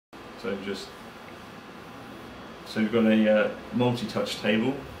So we've got a multi-touch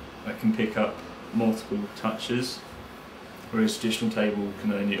table that can pick up multiple touches, whereas traditional traditional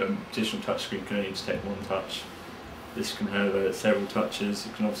touchscreen can only detect one touch. This can have several touches.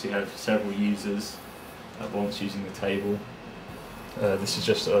 It can obviously have several users at once using the table. This is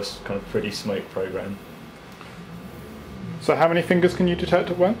just a kind of pretty smoke program. So how many fingers can you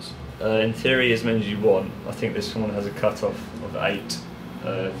detect at once? In theory, as many as you want. I think this one has a cut-off of 8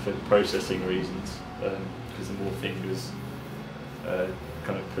 for processing reasons, because the more fingers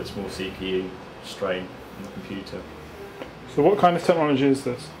kind of puts more CPU strain on the computer. So what kind of technology is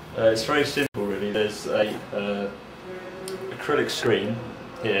this? It's very simple, really. There's a acrylic screen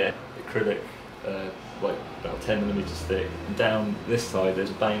here, acrylic, like about 10mm thick, and down this side there's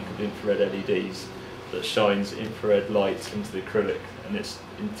a bank of infrared LEDs that shines infrared light into the acrylic, and it's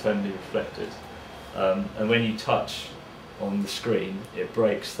internally reflected. And when you touch on the screen, it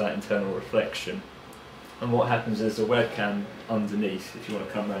breaks that internal reflection. And what happens is a webcam underneath. If you want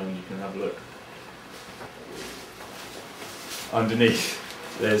to come around, you can have a look. Underneath,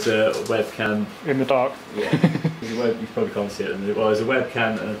 there's a webcam. In the dark? Yeah. You probably can't see it. Well, there's a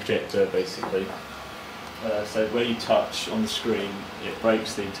webcam and a projector, basically. So where you touch on the screen, it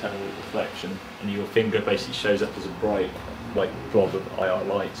breaks the internal reflection, and your finger basically shows up as a bright, like, blob of IR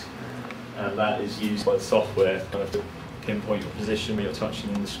light. And that is used by the software kind of to pinpoint your position when you're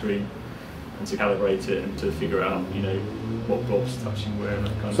touching on the screen, and to calibrate it and to figure out, you know, what blob's touching where and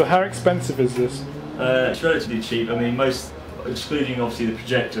that kind of So thing. how expensive is this? It's relatively cheap. I mean, excluding obviously the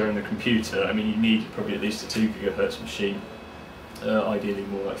projector and the computer, I mean, you need probably at least a 2 GHz machine, ideally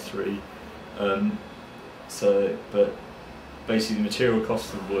more like 3. But basically the material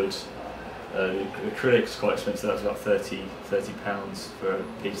cost of wood, the acrylic's quite expensive. That was about £30 for a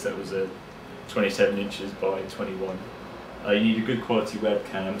piece that was 27 inches by 21. You need a good quality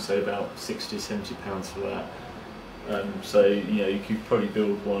webcam, so about £60 to £70 for that. So you know, you could probably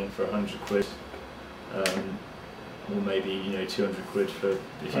build one for £100, or maybe, you know, 200 quid for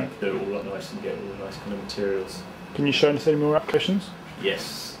if you do it all up nice and get all the nice kind of materials. Can you show us any more applications?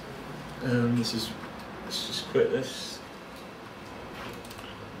 Yes. Let's just quit this.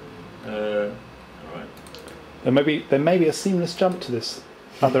 Alright. There may be a seamless jump to this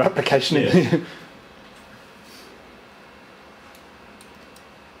other application. Yeah.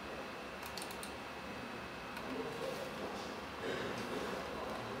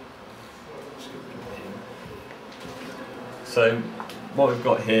 So what we've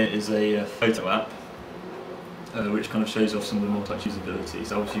got here is a photo app, which kind of shows off some of the multi-touch usability.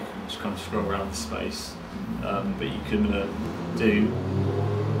 So obviously you can just kind of scroll around the space, but you can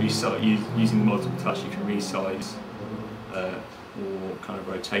using the multiple touch, you can resize or kind of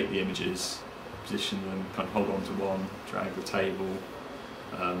rotate the images, position them, kind of hold on to one, drag the table.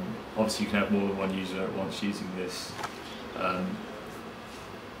 Obviously you can have more than one user at once using this.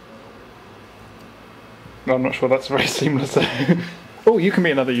 I'm not sure that's very seamless. Oh, you can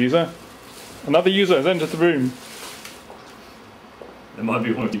be another user. Another user has entered the room. There might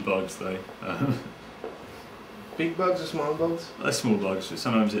be one or two bugs though. Big bugs or small bugs? Small bugs.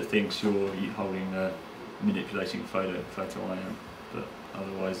 Sometimes it thinks you're holding, manipulating photo IM, but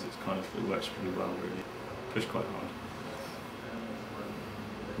otherwise it works pretty well really. Push quite hard.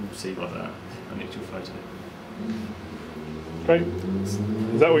 We'll see like that. And it's your photo. Great. Is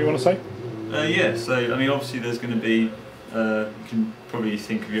that what you want to say? Yeah, so I mean obviously there's going to be, you can probably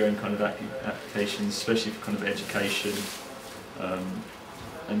think of your own kind of applications, especially for kind of education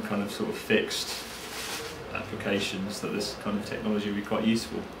and kind of sort of fixed applications, that this kind of technology would be quite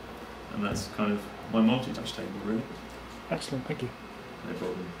useful. And that's kind of my multi-touch table really. Excellent, thank you. No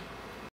problem.